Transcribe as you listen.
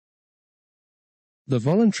The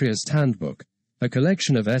Voluntaryist Handbook, a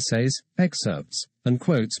collection of essays, excerpts, and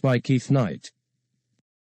quotes by Keith Knight.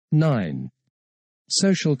 9.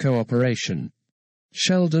 Social Cooperation.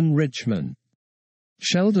 Sheldon Richman.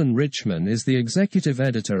 Sheldon Richman is the executive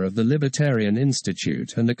editor of the Libertarian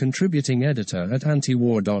Institute and a contributing editor at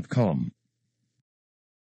antiwar.com.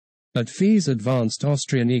 At FI's Advanced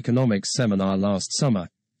Austrian Economics seminar last summer,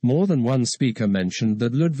 more than one speaker mentioned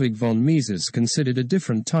that Ludwig von Mises considered a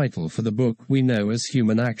different title for the book we know as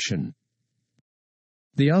Human Action.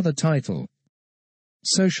 The other title,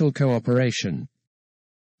 Social Cooperation.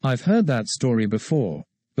 I've heard that story before,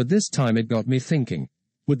 but this time it got me thinking,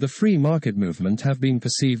 would the free market movement have been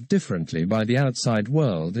perceived differently by the outside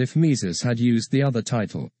world if Mises had used the other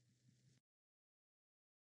title?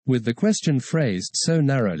 With the question phrased so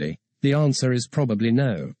narrowly, the answer is probably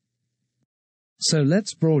no. So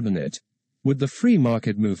let's broaden it. Would the free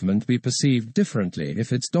market movement be perceived differently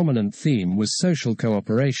if its dominant theme was social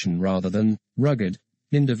cooperation rather than rugged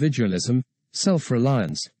individualism,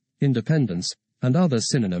 self-reliance, independence, and other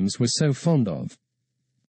synonyms we're so fond of?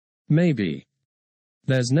 Maybe.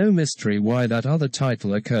 There's no mystery why that other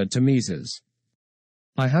title occurred to Mises.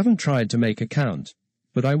 I haven't tried to make a count,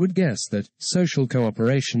 but I would guess that social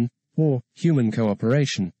cooperation, or human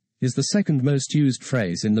cooperation, is the second most used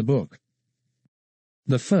phrase in the book.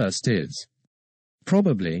 The first is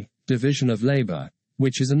probably division of labor,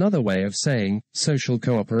 which is another way of saying social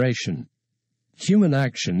cooperation. Human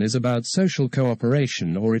action is about social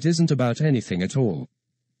cooperation, or it isn't about anything at all.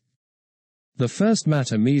 The first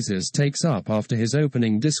matter Mises takes up after his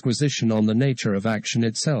opening disquisition on the nature of action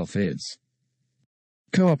itself is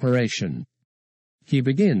cooperation. He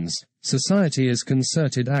begins, society is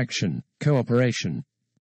concerted action, cooperation.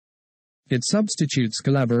 It substitutes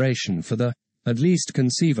collaboration for the, at least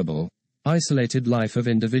conceivable, isolated life of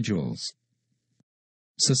individuals.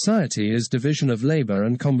 Society is division of labor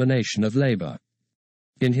and combination of labor.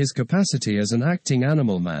 In his capacity as an acting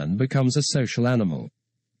animal, man becomes a social animal.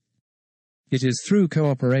 It is through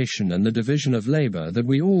cooperation and the division of labor that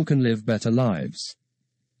we all can live better lives.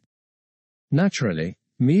 Naturally,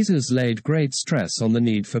 Mises laid great stress on the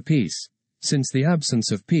need for peace, since the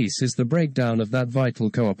absence of peace is the breakdown of that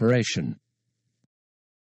vital cooperation.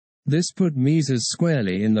 This put Mises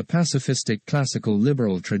squarely in the pacifistic classical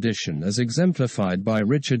liberal tradition as exemplified by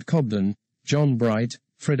Richard Cobden, John Bright,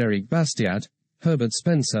 Frederick Bastiat, Herbert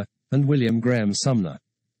Spencer, and William Graham Sumner.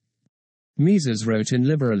 Mises wrote in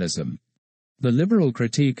Liberalism, "The liberal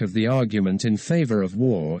critique of the argument in favor of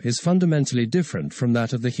war is fundamentally different from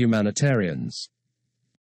that of the humanitarians.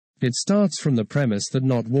 It starts from the premise that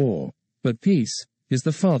not war, but peace, is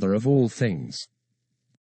the father of all things.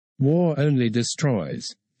 War only destroys.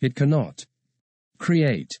 It cannot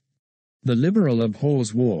create. The liberal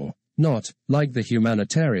abhors war, not, like the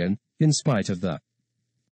humanitarian, in spite of the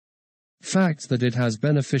fact that it has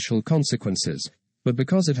beneficial consequences, but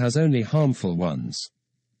because it has only harmful ones."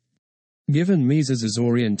 Given Mises's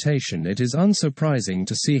orientation, it is unsurprising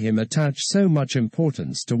to see him attach so much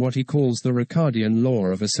importance to what he calls the Ricardian law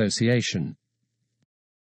of association.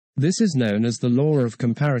 This is known as the law of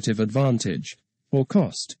comparative advantage, or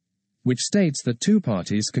cost, which states that two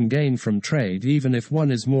parties can gain from trade even if one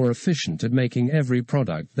is more efficient at making every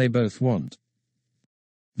product they both want.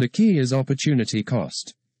 The key is opportunity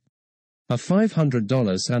cost. A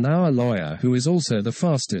 $500 an hour lawyer who is also the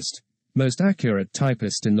fastest, most accurate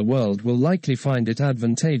typist in the world will likely find it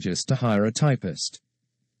advantageous to hire a typist.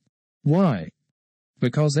 Why?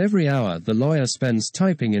 Because every hour the lawyer spends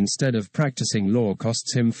typing instead of practicing law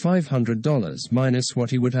costs him $500 minus what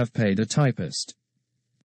he would have paid a typist.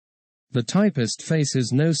 The typist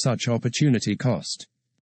faces no such opportunity cost.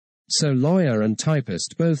 So lawyer and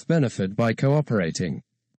typist both benefit by cooperating.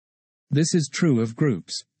 This is true of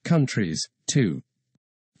groups, countries, too.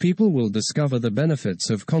 People will discover the benefits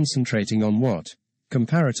of concentrating on what,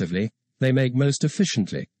 comparatively, they make most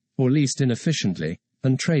efficiently, or least inefficiently,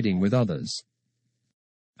 and trading with others.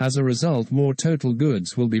 As a result, more total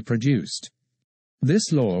goods will be produced.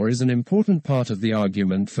 This law is an important part of the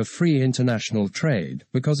argument for free international trade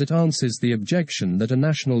because it answers the objection that a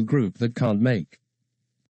national group that can't make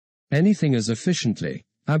anything as efficiently,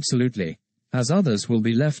 absolutely, as others will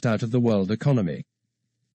be left out of the world economy.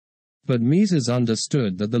 But Mises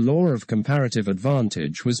understood that the law of comparative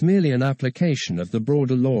advantage was merely an application of the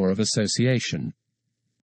broader law of association.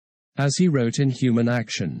 As he wrote in Human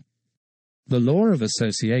Action, "The law of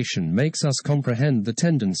association makes us comprehend the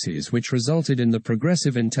tendencies which resulted in the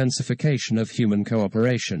progressive intensification of human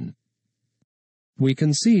cooperation. We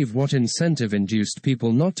conceive what incentive induced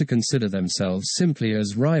people not to consider themselves simply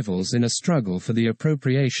as rivals in a struggle for the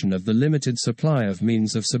appropriation of the limited supply of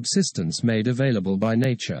means of subsistence made available by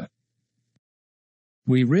nature.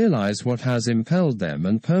 We realize what has impelled them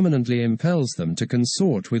and permanently impels them to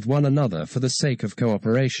consort with one another for the sake of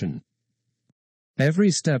cooperation.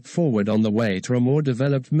 Every step forward on the way to a more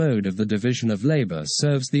developed mode of the division of labor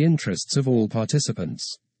serves the interests of all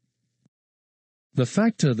participants. The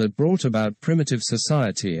factor that brought about primitive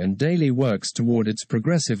society and daily works toward its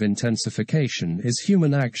progressive intensification is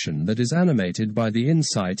human action that is animated by the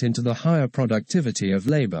insight into the higher productivity of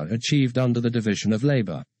labor achieved under the division of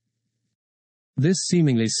labor. This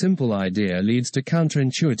seemingly simple idea leads to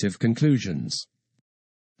counterintuitive conclusions.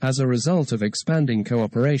 As a result of expanding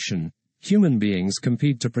cooperation, human beings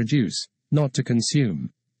compete to produce, not to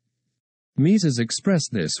consume. Mises expressed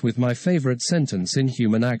this with my favorite sentence in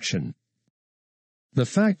Human Action. The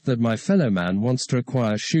fact that my fellow man wants to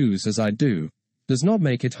acquire shoes as I do, does not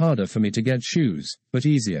make it harder for me to get shoes, but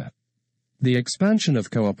easier. The expansion of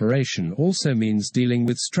cooperation also means dealing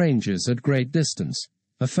with strangers at great distance,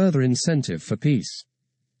 a further incentive for peace.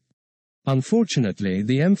 Unfortunately,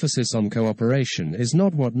 the emphasis on cooperation is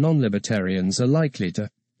not what non-libertarians are likely to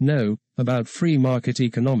know about free market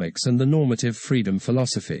economics and the normative freedom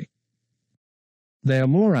philosophy. They are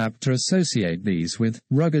more apt to associate these with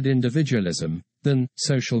rugged individualism than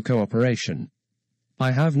social cooperation.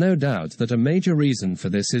 I have no doubt that a major reason for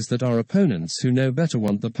this is that our opponents who know better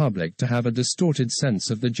want the public to have a distorted sense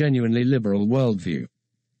of the genuinely liberal worldview.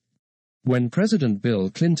 When President Bill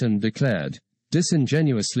Clinton declared,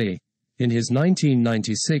 disingenuously, in his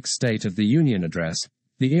 1996 State of the Union address,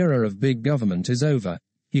 "The era of big government is over,"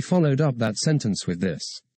 he followed up that sentence with this: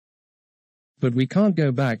 "But we can't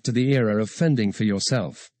go back to the era of fending for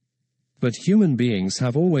yourself. But human beings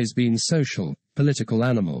have always been social, political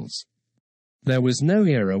animals. There was no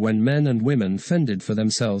era when men and women fended for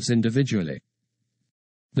themselves individually.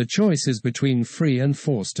 The choice is between free and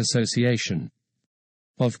forced association."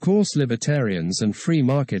 Of course, libertarians and free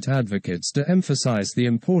market advocates do emphasize the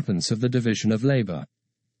importance of the division of labor.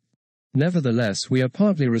 Nevertheless, we are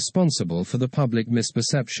partly responsible for the public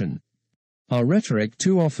misperception. Our rhetoric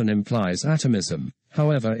too often implies atomism,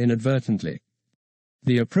 however inadvertently.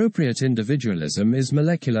 The appropriate individualism is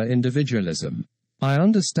molecular individualism. I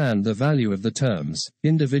understand the value of the terms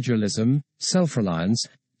individualism, self-reliance,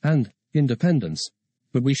 and independence,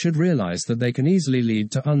 but we should realize that they can easily lead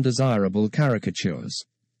to undesirable caricatures.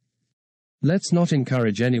 Let's not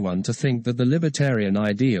encourage anyone to think that the libertarian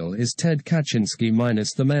ideal is Ted Kaczynski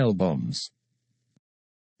minus the mail bombs.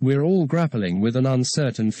 We're all grappling with an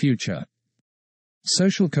uncertain future.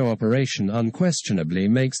 Social cooperation unquestionably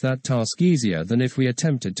makes that task easier than if we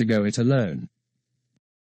attempted to go it alone.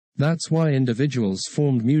 That's why individuals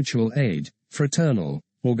formed mutual aid, fraternal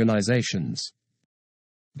organizations.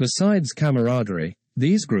 Besides camaraderie,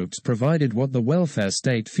 these groups provided what the welfare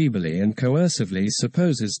state feebly and coercively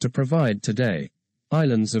supposes to provide today: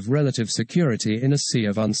 islands of relative security in a sea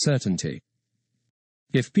of uncertainty.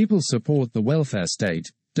 If people support the welfare state,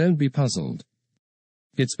 don't be puzzled.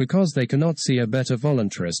 It's because they cannot see a better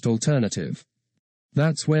voluntarist alternative.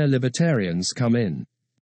 That's where libertarians come in.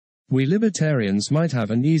 We libertarians might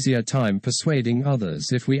have an easier time persuading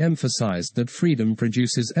others if we emphasized that freedom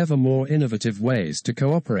produces ever more innovative ways to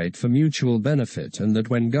cooperate for mutual benefit, and that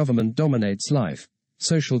when government dominates life,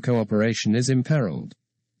 social cooperation is imperiled.